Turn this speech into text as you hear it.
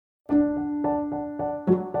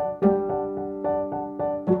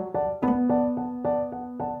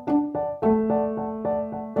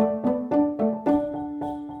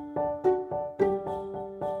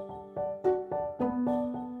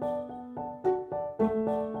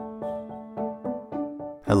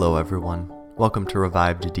Hello everyone, welcome to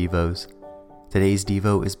Revived Devos. Today's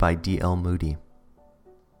Devo is by D.L. Moody.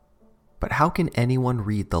 But how can anyone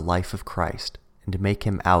read the life of Christ and make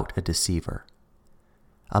him out a deceiver?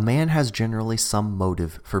 A man has generally some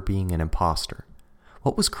motive for being an impostor.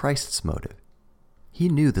 What was Christ's motive? He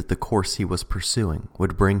knew that the course he was pursuing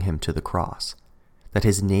would bring him to the cross, that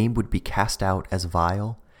his name would be cast out as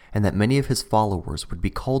vile, and that many of his followers would be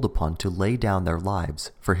called upon to lay down their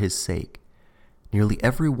lives for his sake. Nearly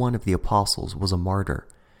every one of the apostles was a martyr,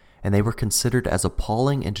 and they were considered as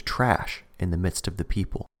appalling and trash in the midst of the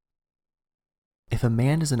people. If a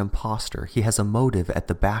man is an impostor, he has a motive at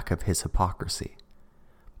the back of his hypocrisy.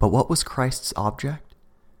 But what was Christ's object?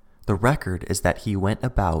 The record is that he went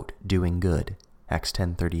about doing good, Acts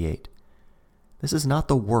 10:38. This is not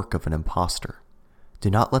the work of an impostor. Do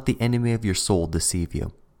not let the enemy of your soul deceive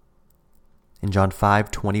you. In John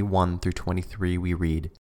 5:21-23 we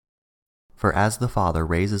read, "For as the Father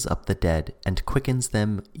raises up the dead and quickens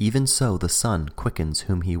them, even so the Son quickens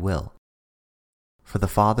whom he will. For the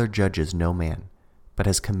Father judges no man, but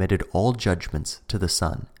has committed all judgments to the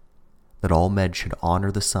Son, that all men should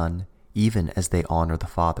honor the Son, even as they honor the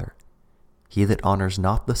Father. He that honors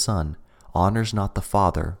not the Son honors not the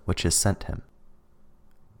Father which has sent him."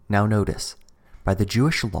 Now notice, by the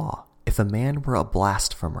Jewish law, if a man were a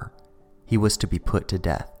blasphemer, he was to be put to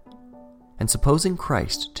death. And supposing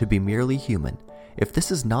Christ to be merely human, if this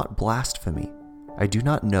is not blasphemy, I do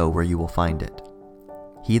not know where you will find it.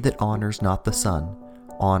 He that honors not the Son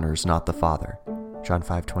honors not the Father, John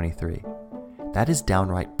 5:23. That is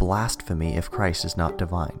downright blasphemy if Christ is not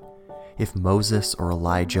divine. If Moses or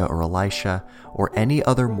Elijah or Elisha or any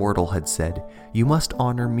other mortal had said, "You must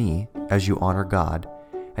honor me as you honor God,"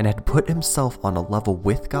 and had put himself on a level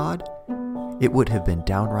with God, it would have been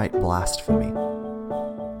downright blasphemy.